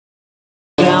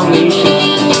vibration.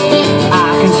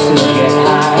 I can still get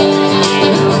high.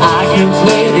 I can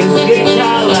play this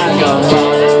guitar like a pro.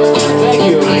 Thank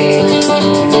you.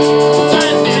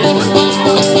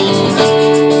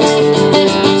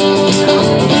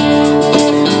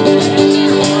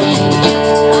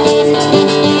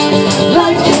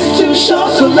 Life is too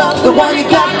short, so love the one you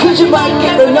got, 'cause you might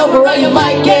get run over or you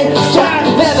might get shot.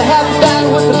 Never have a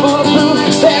battle with the bulletproof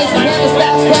vest. Never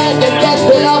stop sad, that gets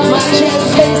it off my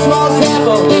chest. Take a small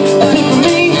sample, a thing for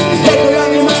me. Take it on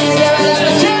your money, never have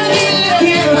a chance.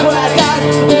 Here's what I got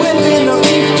within the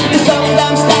reach. This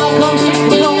sometimes style comes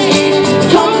from no heat.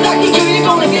 Come back to you, you're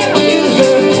gonna get what you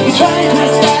deserve. You try and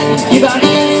twist that, you got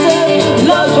to serve.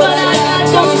 Love's what I got,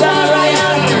 don't start right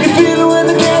out. You feel it when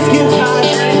the dance gets hot.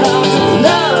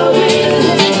 Love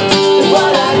is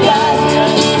what I got.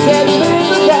 Said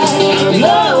remember that.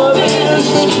 Love is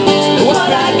what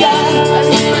I got.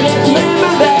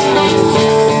 Remember that.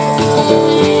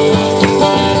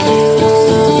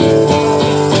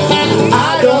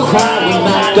 I don't cry when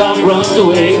my dog runs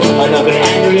away. I don't get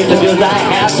angry at the bills I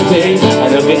have to pay. I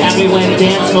don't get angry when the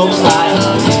dance smoke's high.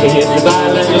 It hits the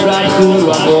violin, the right to the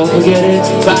rock. Don't forget it,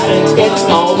 fight it, it's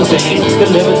all the same. The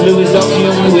limit, Louis, don't the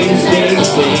only way to stay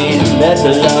sane. Let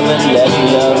the lovin',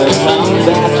 come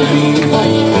back to me.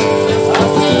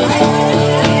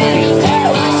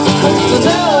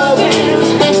 Love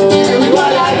is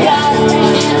what I got.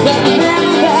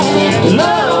 Remember that.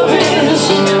 Love is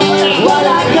what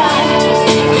I got.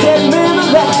 Remember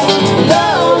that.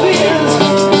 Love is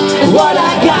what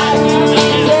I got.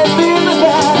 Remember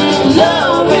that.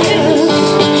 Love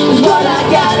is what I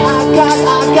got. I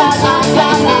got.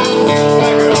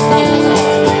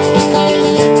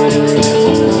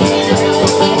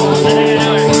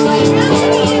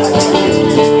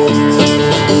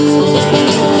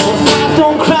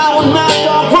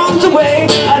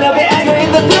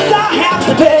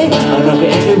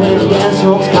 When the dance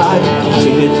smoke's hot, she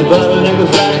hits the button and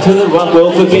goes back to the rock.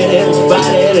 Well, forget it,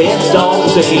 fight it, it's all the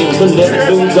same. The living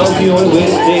blues don't the only way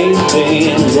to stay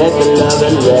sane. Let the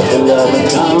lovin'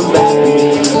 come back to me.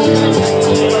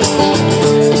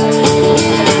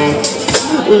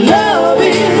 Love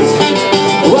is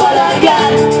what I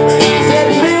got. Said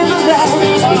remember that.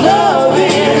 Love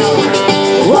is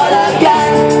what I got.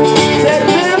 Said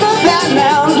remember that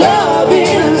now. Love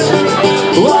is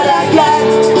what I got.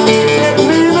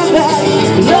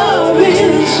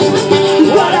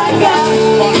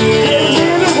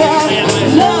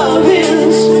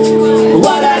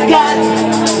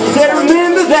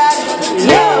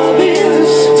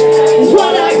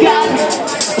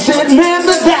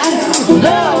 Remember that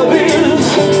love is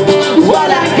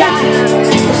what I got.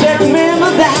 Say remember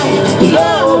that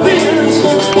love is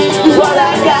what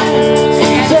I got.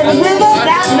 Say remember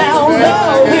that now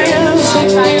love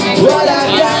is what I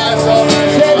got.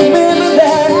 Say remember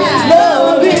that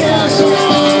love is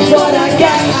what I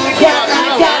got.